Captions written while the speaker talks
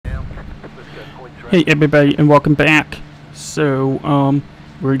Hey everybody, and welcome back. So,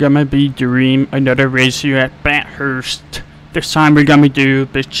 we're gonna be doing another race here at Bathurst. This time we're gonna do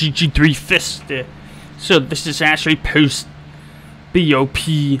the GT3 Fiesta. So this is actually post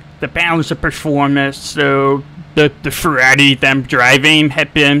BOP, the balance of performance. So the Ferrari that I'm driving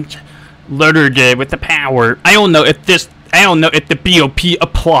had been loaded with the power. I don't know if the BOP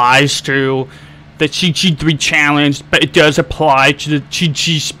applies to the GT3 challenge, but it does apply to the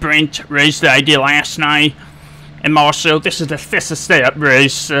GT sprint race that I did last night. And also, this is the Fiesta stay-up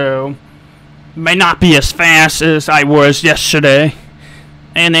race, so may not be as fast as I was yesterday.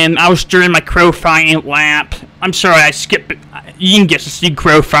 And then I was doing my crow-flying lap. I'm sorry I skipped it. You didn't get to see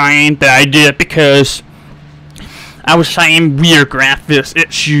crow-flying that I did because I was having weird graphics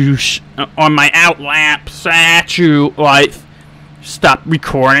issues on my out lap, so I had to stop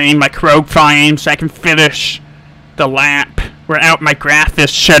recording my crow flying so I can finish the lap without my graphics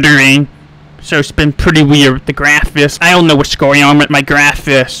shuddering. So it's been pretty weird with the graphics. I don't know what's going on with my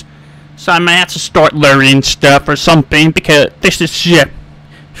graphics, so I might have to start learning stuff or something because this is shit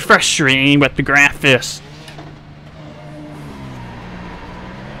frustrating with the graphics.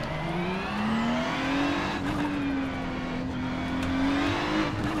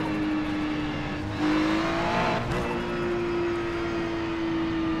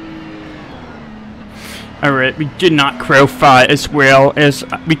 Alright, we did not crow fly as well as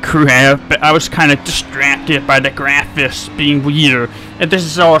we could have, but I was kind of distracted by the graphics being weird. And this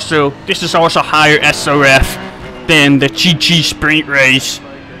is also higher SRF than the GT sprint race,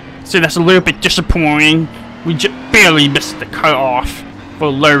 so that's a little bit disappointing. We just barely missed the cutoff for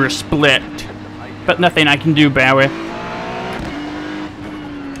lower split, but nothing I can do about it.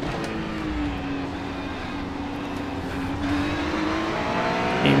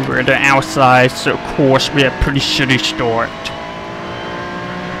 And we're at the outside, so of course we have a pretty shitty start.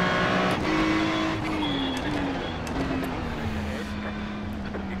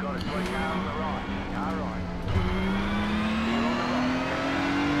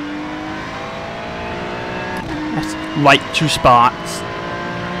 That's like 2 spots.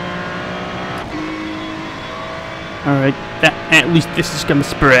 Alright, at least this is gonna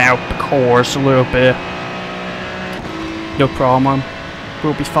spread out the course a little bit. No problem.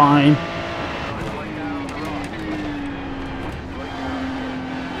 We'll be fine.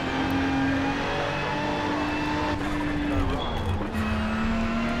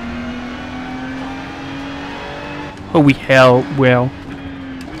 Holy hell, well.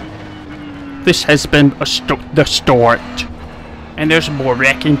 This has been the start. And there's more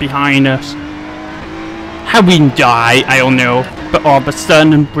wrecking behind us. How we didn't die, I don't know. But all of a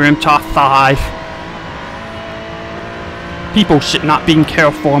sudden, we're in top 5. People should not be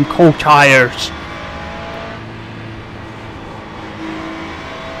careful on cold tires.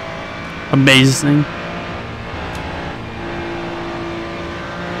 Amazing.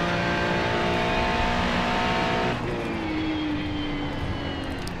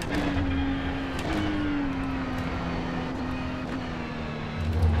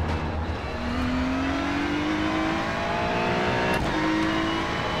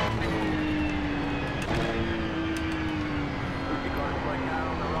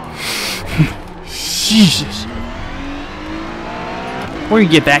 Jesus. Where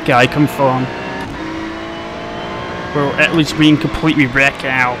did you get that guy come from? Well, at least we can completely wreck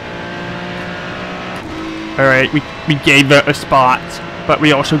out. Alright, we gave it a spot, but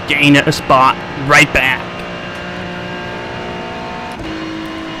we also gained it a spot right back.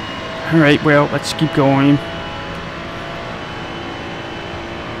 Alright, well, let's keep going.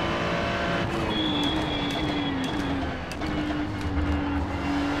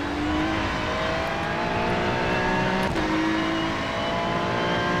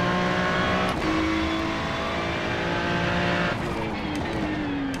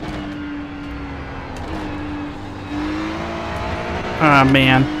 Ah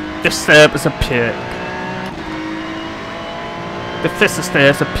man, this setup is a pig. The Fiesta stay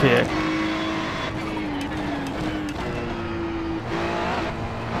is a pig.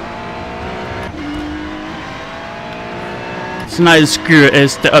 It's not as good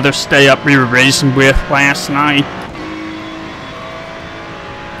as the other stay up we were racing with last night.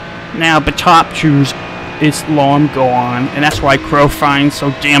 Now the top choose is long gone, and that's why crow flying's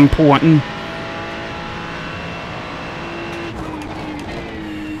so damn important.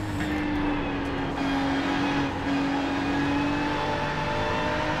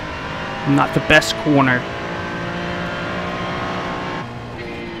 Not the best corner.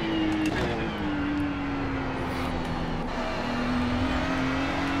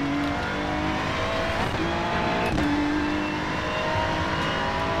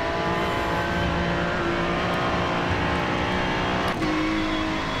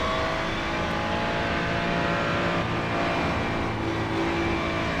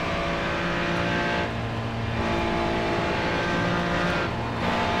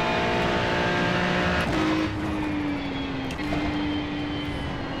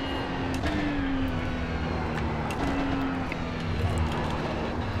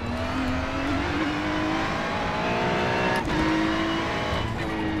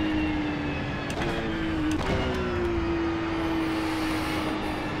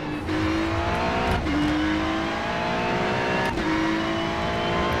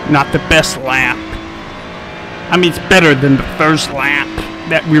 Not the best lap. I mean, it's better than the first lap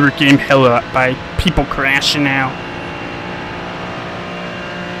that we were getting held up by people crashing out.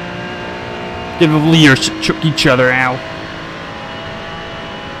 The leaders took each other out.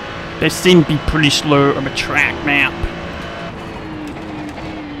 They seem to be pretty slow on the track map.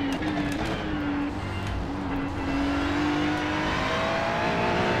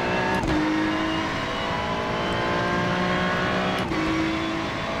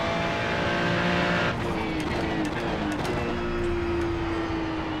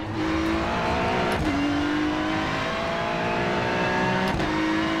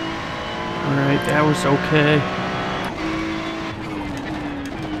 Alright, that was okay.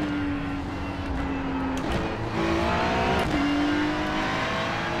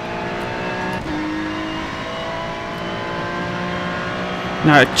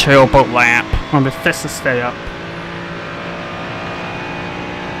 Not a tailboat lap on the fist to stay up.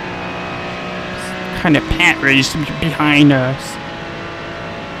 Kind of pat race behind us.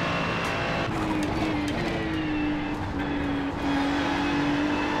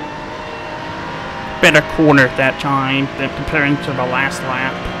 Better corner at that time than comparing to the last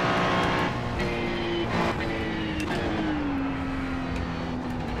lap.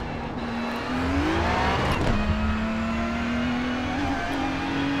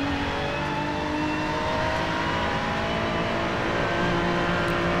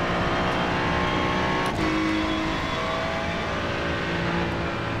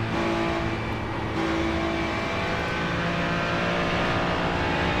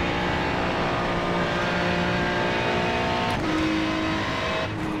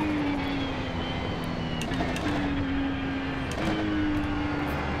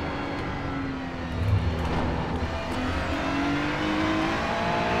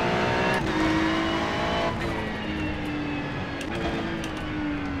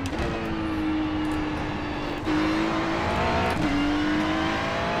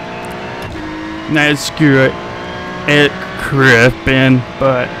 Not as good it could have been,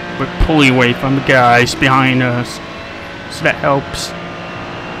 but we're pulling away from the guys behind us, so that helps.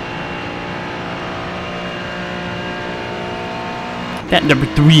 That number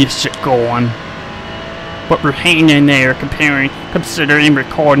 3 is shit going, but we're hanging in there considering we're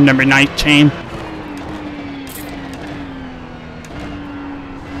called number 19.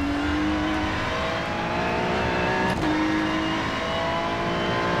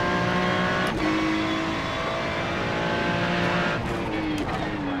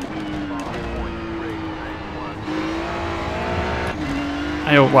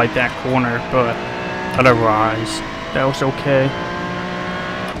 I don't like that corner, but otherwise, that was okay.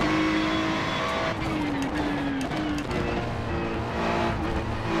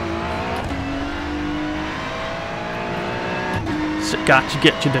 So got to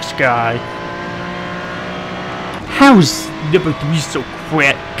get to this guy. How's number 3 so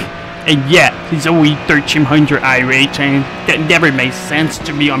quick? And yet, he's only 1300 iRacing. That never made sense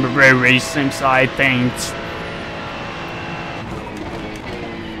to me on the road racing side of things.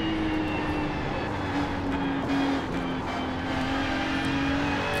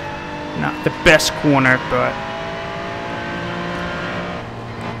 Not the best corner, but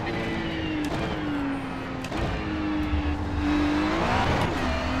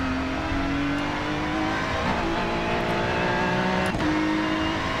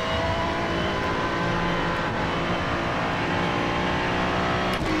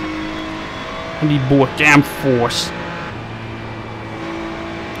I need more damn force.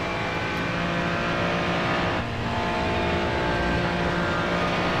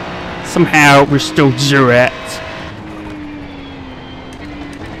 Somehow we're still 0-at.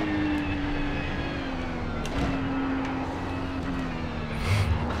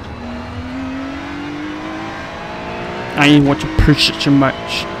 I didn't want to push it too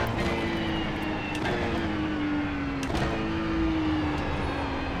much.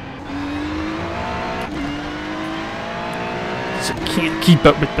 So can't keep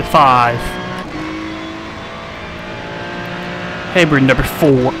up with the 5. Hey, we're number 4.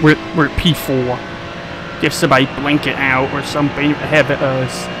 We're at P4. Give somebody blanket out or something ahead of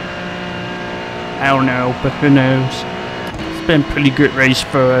us. I don't know, but who knows? It's been a pretty good race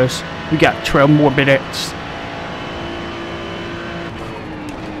for us. We got 12 more minutes.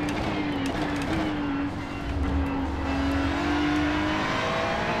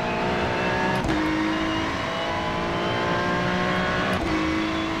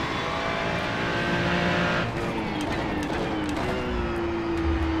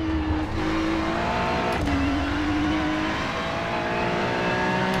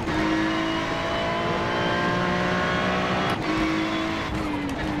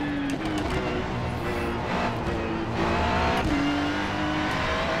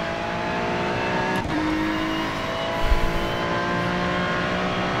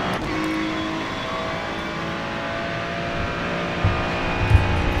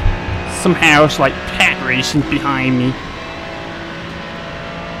 somehow it's like cat racing behind me.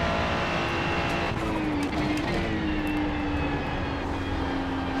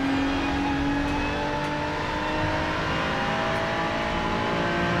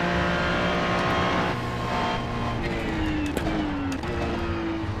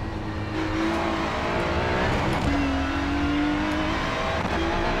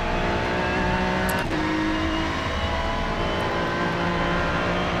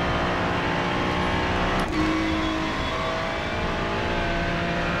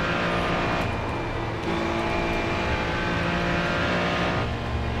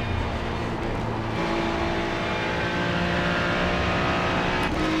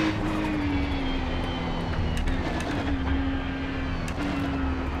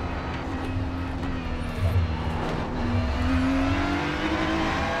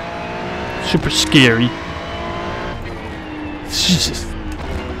 Super scary. Jesus.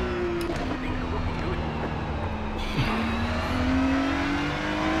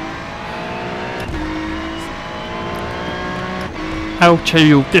 I'll tell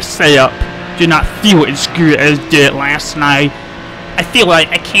you, this setup did not feel as good as it did last night. I feel like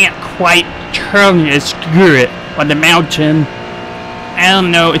I can't quite turn as good on the mountain. I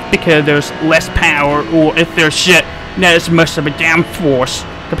don't know if because there's less power or if there's shit not as much of a downforce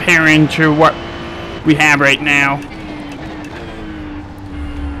comparing to what we have right now.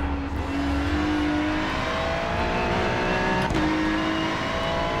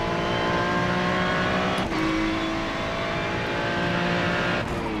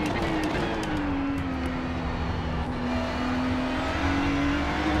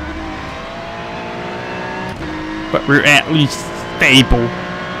 But we're at least stable.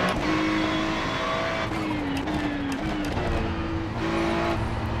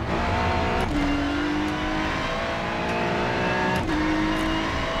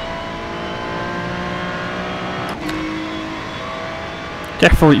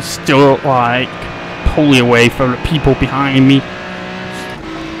 Definitely still like pulling away from the people behind me.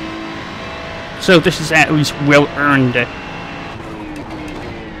 So this is at least well earned.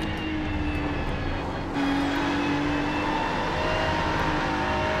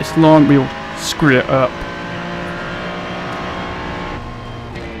 As long as we'll screw it up.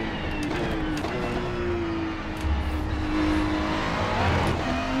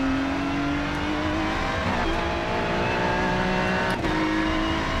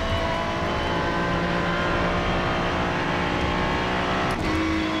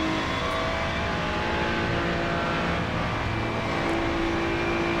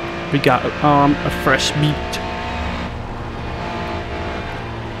 We got a fresh meat.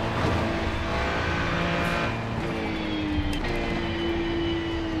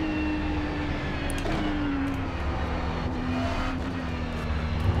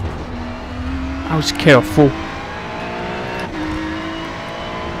 I was careful.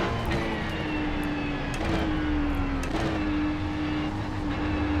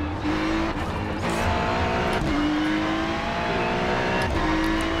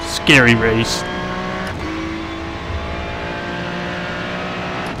 Scary race.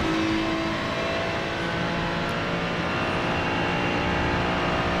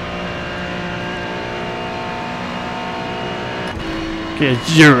 Okay,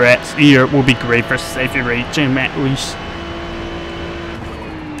 Zurats here will be great for safety racing at least.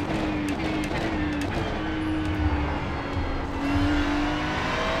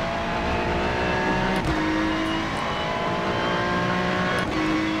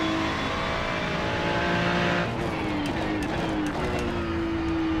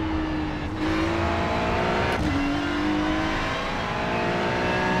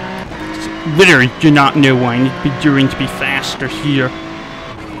 Literally do not know what I need to be doing to be faster here.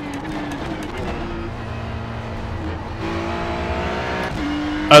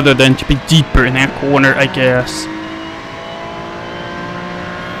 Other than to be deeper in that corner, I guess.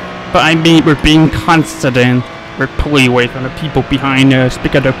 But I mean, we're being confident. We're pulling away from the people behind us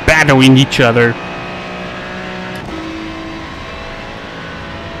because they're battling each other.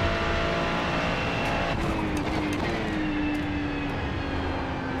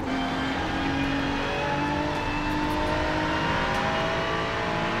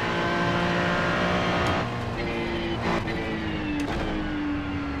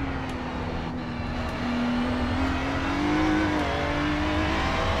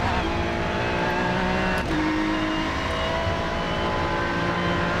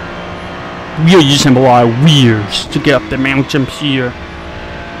 We are using a lot of wheels to get up the mountain here.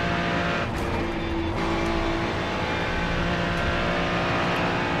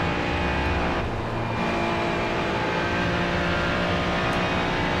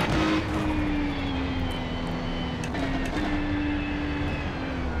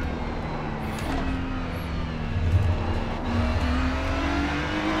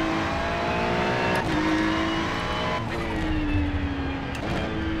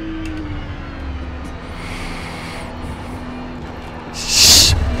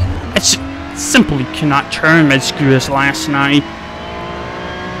 simply cannot turn as good as last night.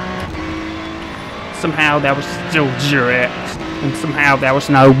 Somehow that was still 0x, and somehow that was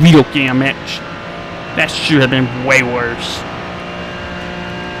no real damage. That should have been way worse.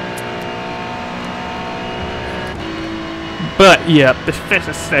 But yeah, the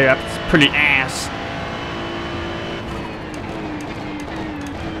fifth setup is pretty ass.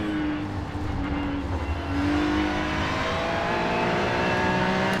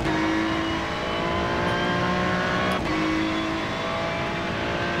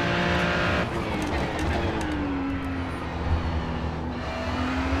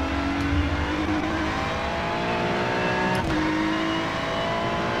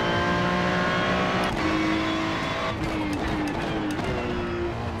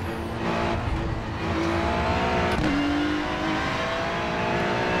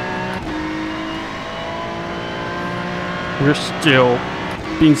 We're still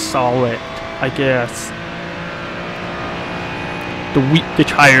being solid, I guess. The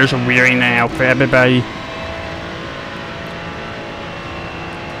tires are wearing now for everybody.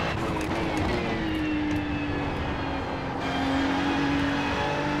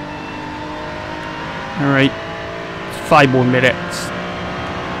 Alright, 5 more minutes.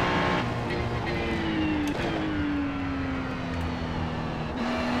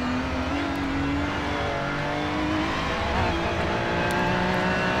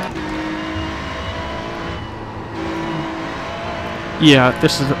 Yeah,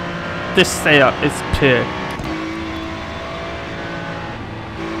 this setup is pig.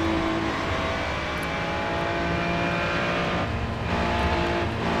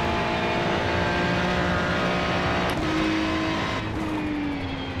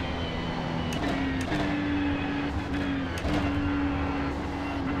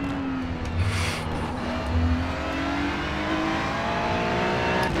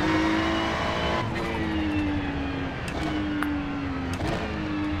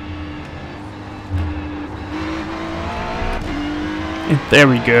 And there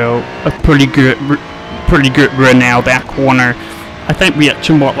we go. A pretty good run now that corner. I think we had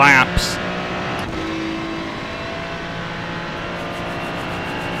 2 more laps.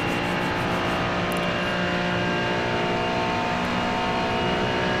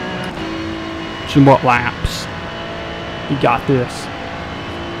 Two more laps. We got this.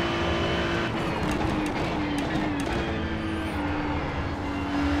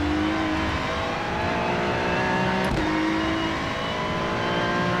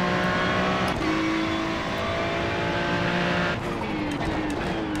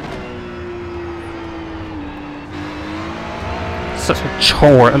 Such a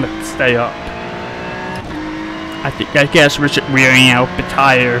chore to stay up. I guess we're just wearing out the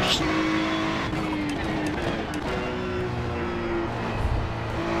tires.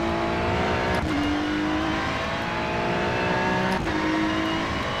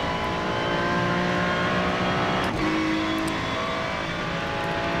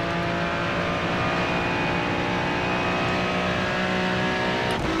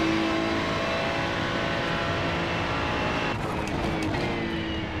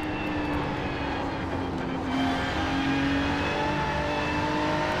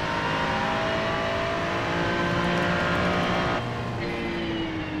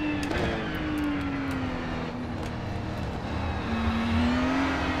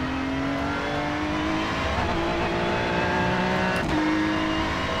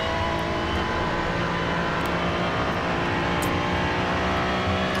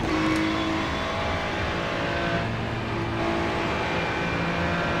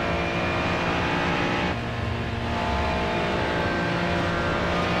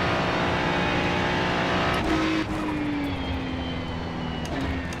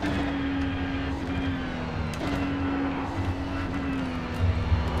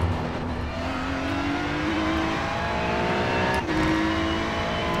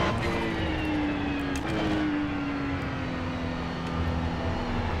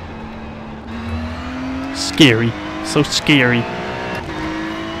 Scary, so scary.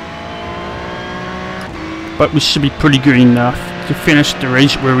 But we should be pretty good enough to finish the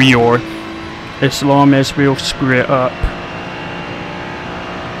race where we are, as long as we'll screw it up.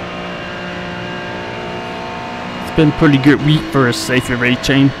 It's been a pretty good week for a safer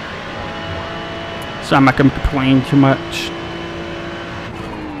rating, so I'm not gonna complain too much.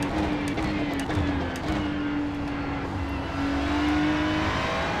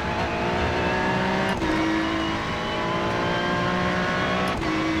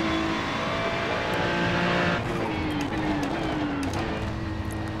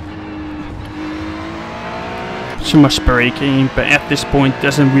 Too much braking, but at this point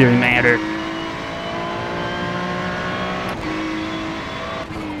doesn't really matter.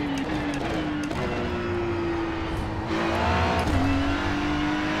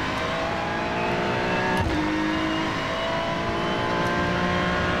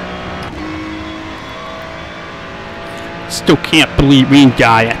 Still can't believe we didn't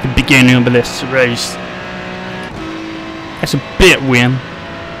die at the beginning of this race. That's a bit win.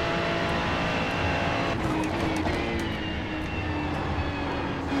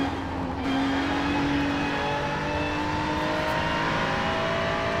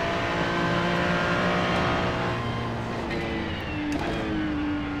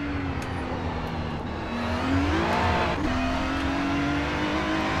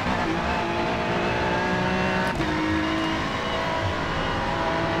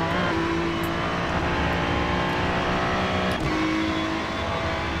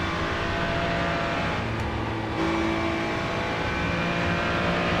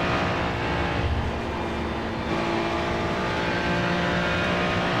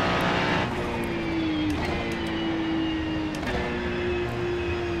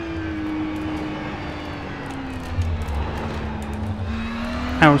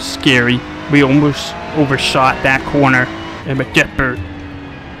 That was scary. We almost overshot that corner in a jetbird.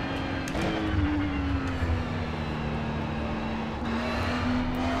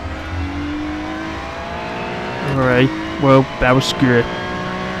 Alright, well, that was good.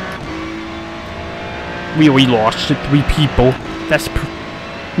 We only lost to 3 people. That's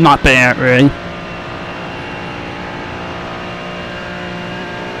not bad, right?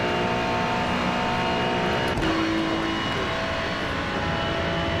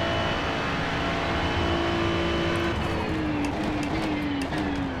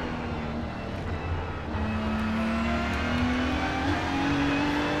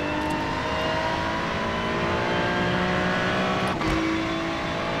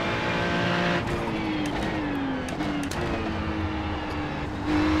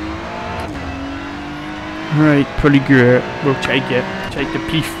 Alright, pretty good. We'll take it. Take the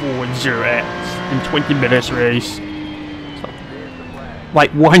P4 and 0X in 20 minutes race. So,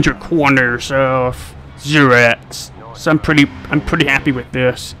 like 100 corners of 0X. So I'm pretty happy with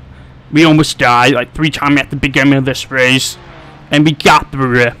this. We almost died like 3 times at the beginning of this race, and we got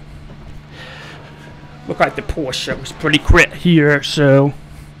through it. Look like the Porsche was pretty quick here, so.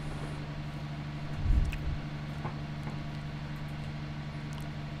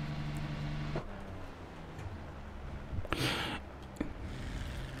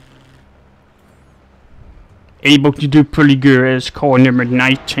 Able to do pretty good as car number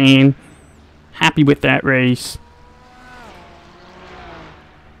 19. Happy with that race.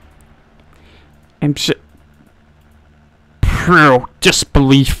 And pure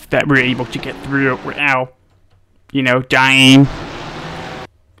disbelief that we're able to get through it without, you know, dying.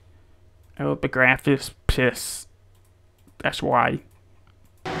 Oh, the graphics piss. That's why.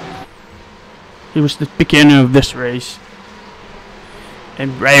 It was the beginning of this race.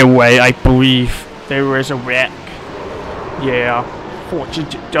 And right away, I believe there was a wreck. Yeah,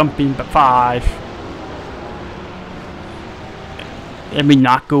 fortunate jumping the 5. And we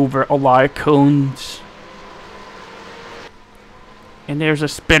knock over a lot of cones. And there's a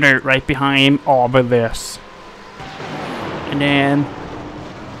spinner right behind all of this. And then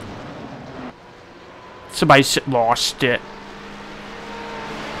somebody lost it.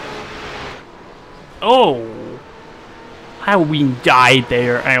 Oh! How we died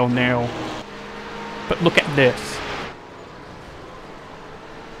there, I don't know. But look at this.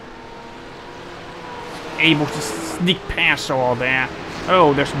 Able to sneak past all that.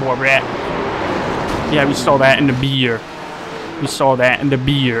 Oh, there's more rat. Yeah, we saw that in the beer. We saw that in the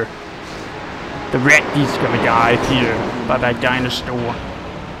beer. The ratty's gonna die here by that dinosaur.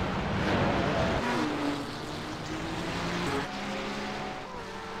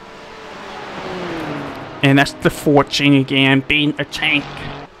 And that's the fortune again, being a tank.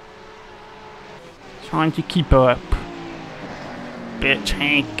 Trying to keep up. Bit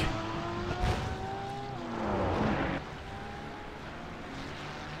tank.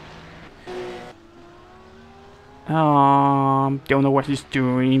 Don't know what he's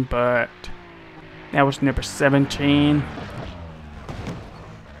doing, but that was number 17.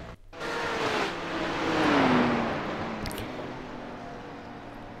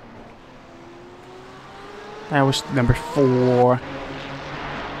 That was number 4.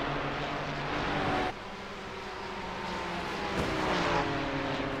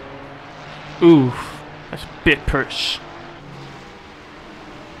 Oof, that's a bit push.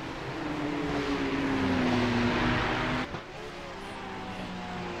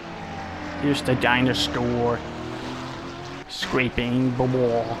 Here's the dinosaur scraping the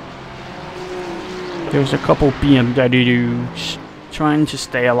wall. There's a couple BMWs trying to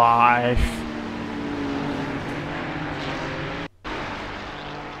stay alive.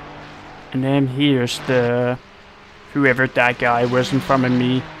 And then here's the whoever that guy was in front of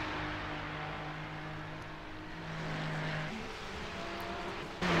me.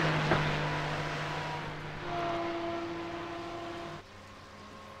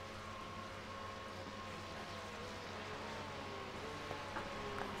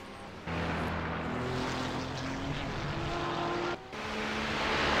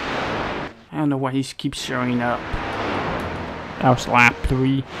 don't know why he keeps showing up. That was lap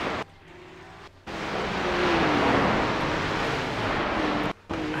 3.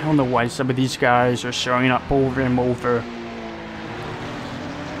 I don't know why some of these guys are showing up over and over.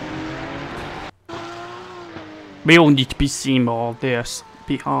 We all need to be seeing all this,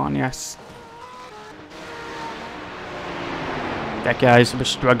 be honest. That guy's a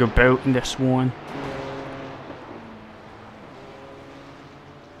struggle boat in this one.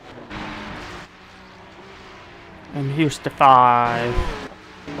 And here's the 5.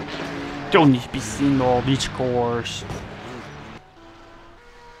 Don't need to be seeing all these cars.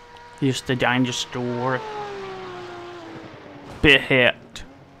 Here's the dinosaur. Bit hit.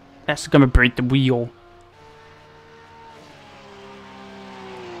 That's gonna break the wheel.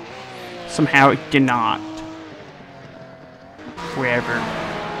 Somehow it did not. Wherever.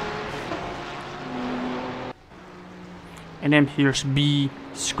 And then here's B,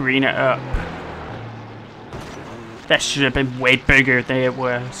 screen it up. That should have been way bigger than it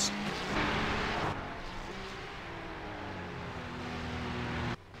was.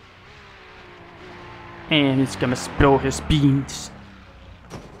 And he's gonna spill his beans.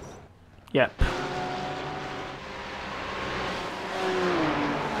 Yep.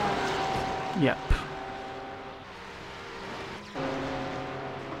 Yep.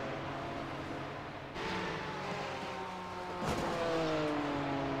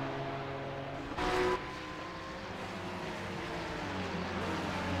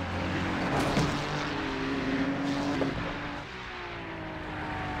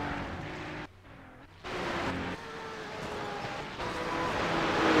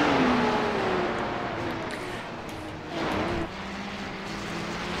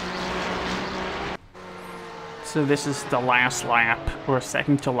 So this is the last lap, or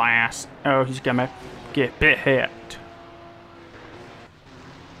second to last. Oh, he's gonna get a bit hit.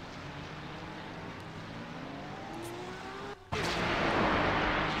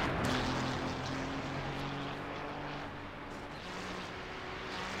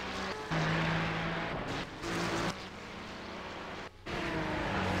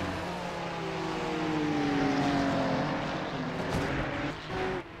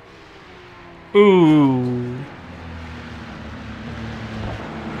 Ooh.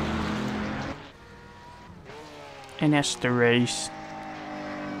 And that's the race.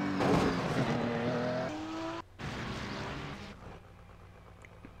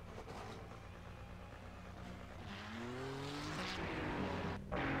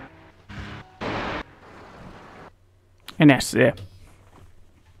 And that's it.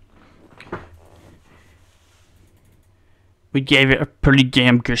 We gave it a pretty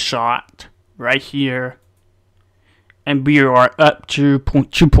damn good shot right here. And we are up to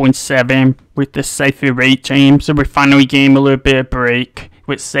 2.7 with the safer rating. So we're finally getting a little bit of break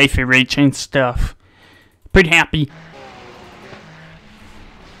with safer rating stuff. Pretty happy.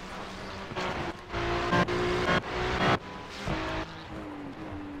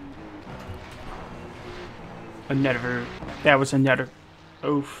 That was another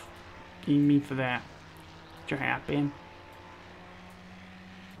oof. Give me for that to happen.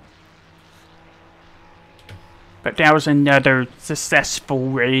 But that was another successful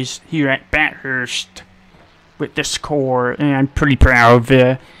race here at Bathurst with the score, and I'm pretty proud of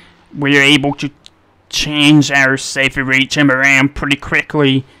it. We were able to change our safer rating around pretty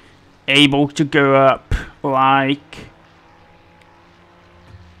quickly, able to go up like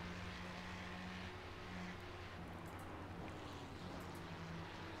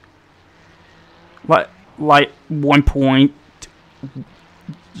like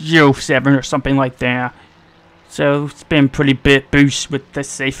 1.07 or something like that. So it's been pretty big boost with the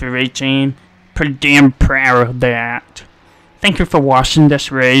safer rating. Pretty damn proud of that. Thank you for watching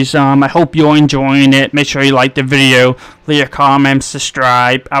this race. I hope you're enjoying it. Make sure you like the video, leave a comment,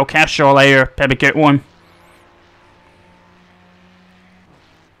 subscribe. I'll catch you all later. Have a good one.